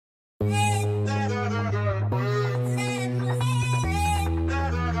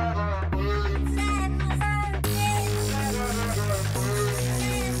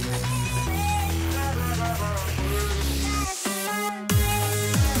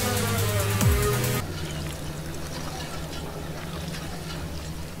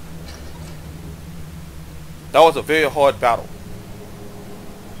That was a very hard battle,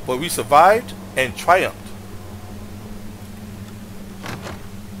 but we survived and triumphed.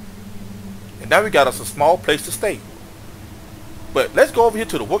 And now we got us a small place to stay. But let's go over here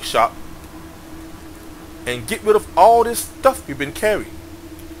to the workshop and get rid of all this stuff we've been carrying.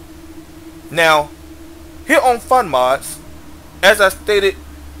 Now, here on Fun Mods, as I stated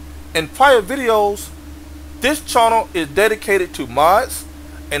in prior videos, this channel is dedicated to mods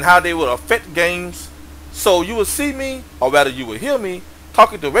and how they will affect games. So you will see me, or rather you will hear me,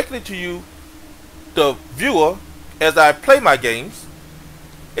 talking directly to you, the viewer, as I play my games,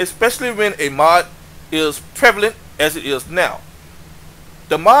 especially when a mod is prevalent as it is now.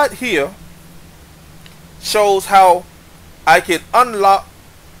 The mod here shows how I can unlock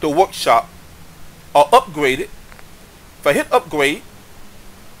the workshop or upgrade it. If I hit upgrade,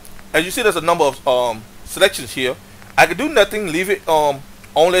 as you see, there's a number of selections here. I can do nothing, leave it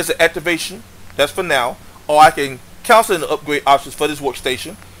only as an activation. That's for now. Or I can cancel the upgrade options for this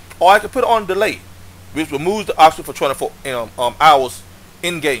workstation, or I can put it on delay, which removes the option for 24 hours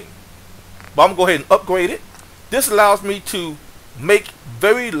in game. But I'm going to go ahead and upgrade it. This allows me to make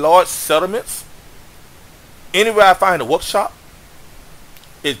very large settlements anywhere I find a workshop.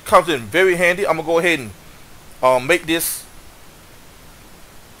 It comes in very handy. I'm going to go ahead and make this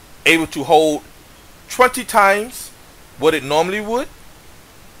able to hold 20 times what it normally would,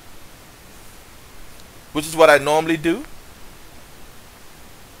 which is what I normally do.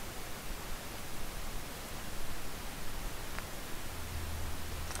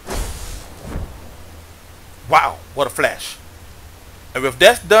 Wow, what a flash. And if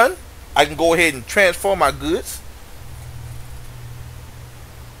that's done, I can go ahead and transfer my goods.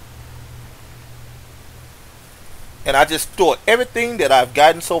 And I just store everything that I've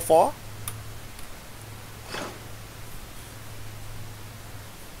gotten so far.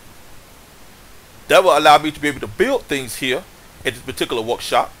 That will allow me to be able to build things here at this particular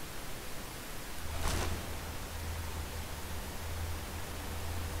workshop.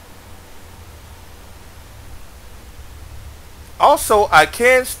 Also, I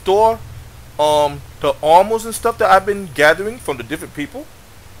can store the armors and stuff that I've been gathering from the different people.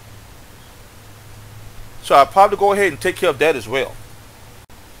 So I'll probably go ahead and take care of that as well.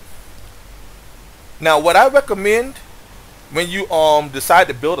 Now, what I recommend when you decide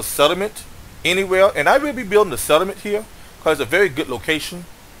to build a settlement anywhere, and I will be building a settlement here because it's a very good location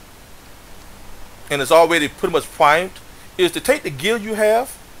and it's already pretty much primed, is to take the gear you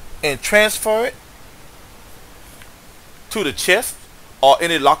have and transfer it to the chest or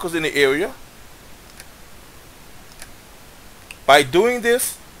any lockers in the area. By doing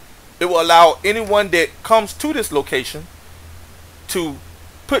this, it will allow anyone that comes to this location to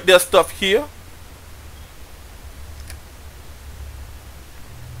put their stuff here.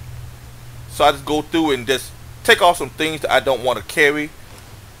 So I just go through and just take off some things that I don't want to carry,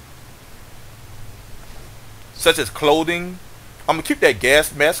 such as clothing. I'm going to keep that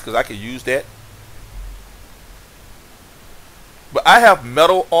gas mask because I can use that. But I have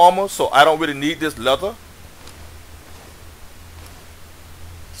metal armor, so I don't really need this leather.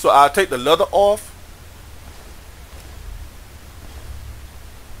 So I'll take the leather off.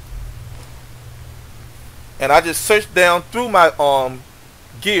 And I just search down through my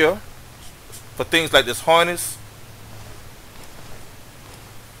gear for things like this harness,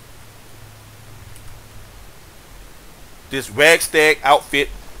 this ragstag outfit,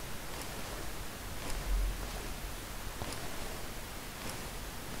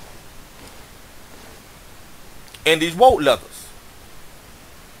 and these wool leathers.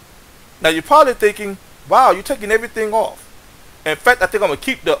 Now you're probably thinking, wow, you're taking everything off. In fact, I think I'm going to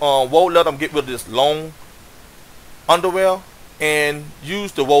keep the wool leather. I'm going to get rid of this long underwear and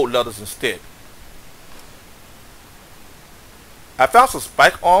use the wool leathers instead. I found some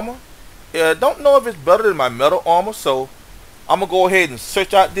spike armor. I don't know if it's better than my metal armor, so I'm going to go ahead and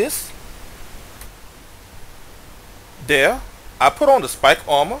search out this. There. I put on the spike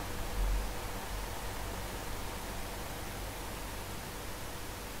armor.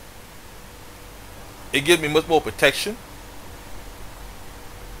 It gives me much more protection.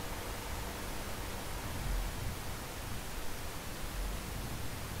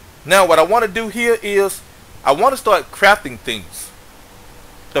 Now what I want to do here is I want to start crafting things.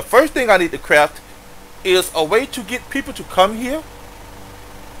 The first thing I need to craft is a way to get people to come here.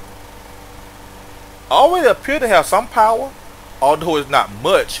 I already appear to have some power, although it's not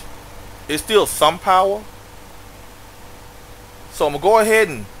much. It's still some power. So I'm going to go ahead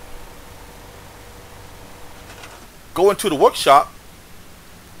and go into the workshop.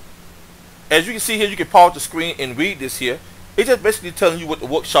 As you can see here, you can pause the screen and read this here. It's just basically telling you what the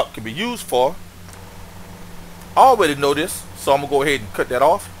workshop can be used for. I already know this, so I'm going to go ahead and cut that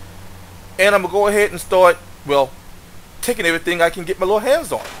off. And I'm going to go ahead and start, well, taking everything I can get my little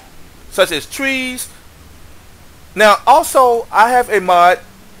hands on, such as trees. Now, also, I have a mod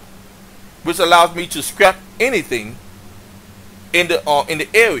which allows me to scrap anything in the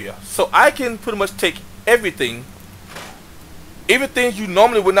area. So I can pretty much take everything, even things you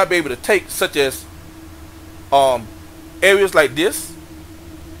normally would not be able to take, such as areas like this,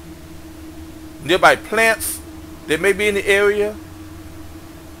 nearby plants that may be in the area,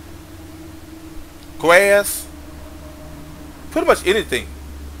 grass, pretty much anything.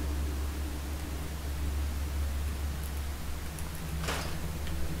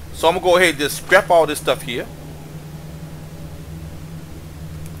 So I'm gonna go ahead and just scrap all this stuff here.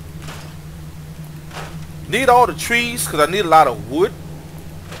 Need all the trees because I need a lot of wood,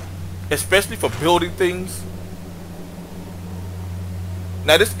 especially for building things.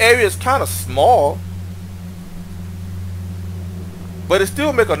 Now this area is kind of small, but it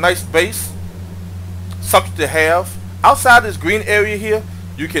still make a nice base, something to have. Outside this green area here,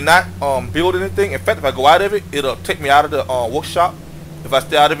 you cannot build anything. In fact, if I go out of it, it'll take me out of the workshop if I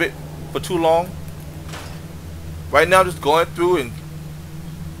stay out of it for too long. Right now I'm just going through and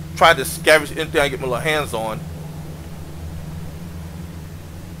trying to scavenge anything I get my little hands on.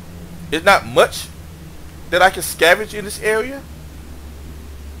 It's not much that I can scavenge in this area.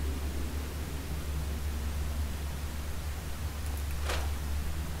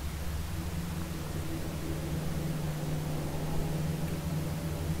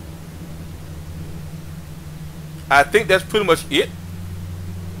 I think that's pretty much it.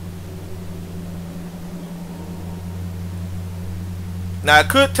 Now I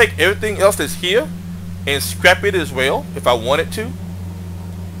could take everything else that's here and scrap it as well if I wanted to,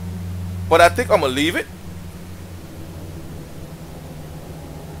 but I think I'm gonna leave it.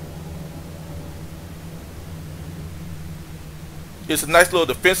 It's a nice little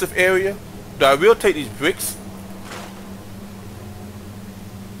defensive area. Though I will take these bricks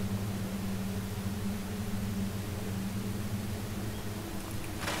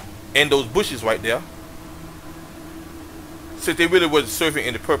and those bushes right there. Since they really wasn't serving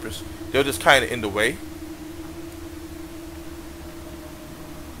any purpose, they're just kind of in the way.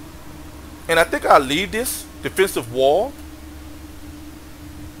 And I think I'll leave this defensive wall.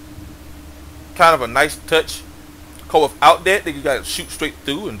 Kind of a nice touch. Because without that, they got to shoot straight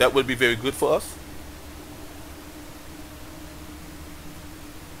through, and that would be very good for us.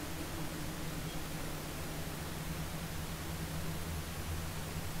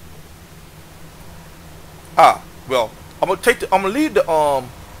 Well, I'm gonna leave the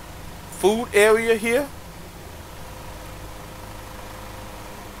food area here.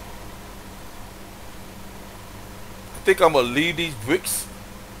 I think I'm gonna leave these bricks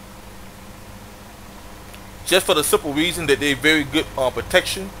just for the simple reason that they're very good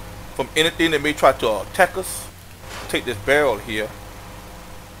protection from anything that may try to attack us. Take this barrel here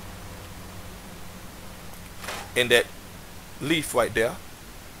and that leaf right there.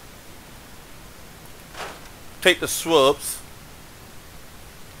 Take the shrubs.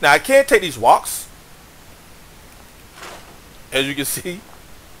 Now I can't take these rocks, as you can see.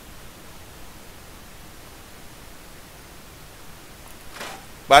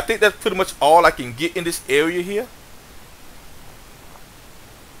 But I think that's pretty much all I can get in this area here.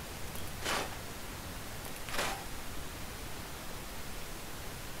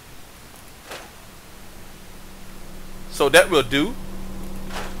 So that will do.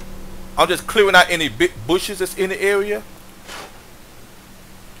 I'm just clearing out any big bushes that's in the area,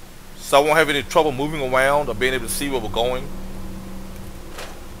 so I won't have any trouble moving around or being able to see where we're going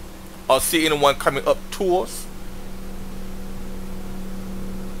or see anyone coming up to us.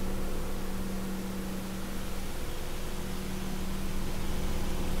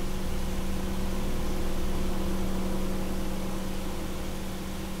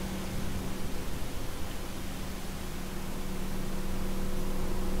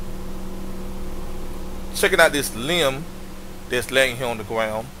 Checking out this limb that's laying here on the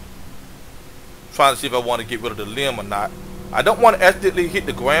ground, trying to see if I want to get rid of the limb or not. I don't want to accidentally hit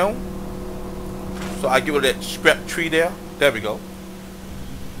the ground, so I get rid of that scrap tree there. There we go.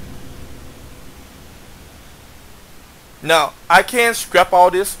 Now I can scrap all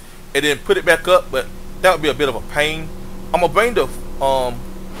this and then put it back up, but that would be a bit of a pain. I'm gonna bring the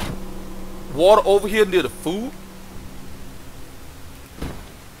water over here near the food,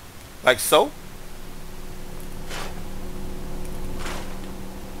 like so.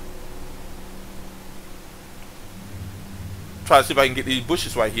 Try to see if I can get these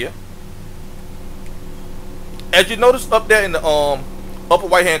bushes right here. As you notice up there in the upper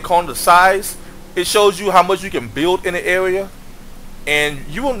right hand corner, the size it shows you how much you can build in the area, and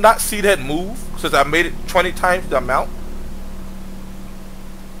you will not see that move since I made it 20 times the amount.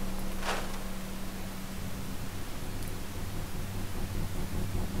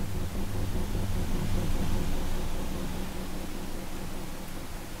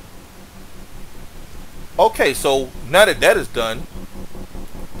 Okay, so now that that is done,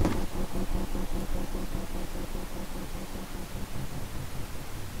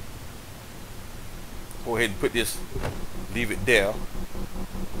 go ahead and put this, leave it there.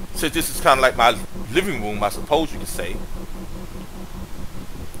 Since this is kind of like my living room, I suppose you could say.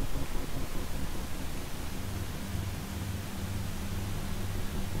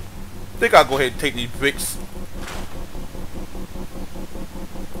 I think I'll go ahead and take these bricks,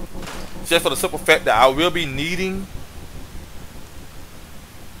 just for the simple fact that I will be needing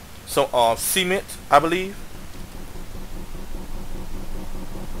some cement, I believe.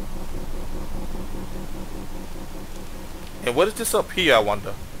 And what is this up here, I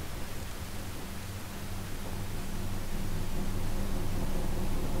wonder?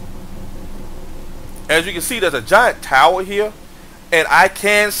 As you can see, there's a giant tower here, and I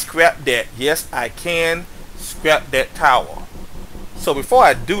can scrap that. Yes, I can scrap that tower. So before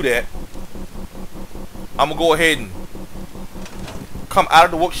I do that, I'm gonna go ahead and come out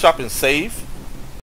of the workshop and save.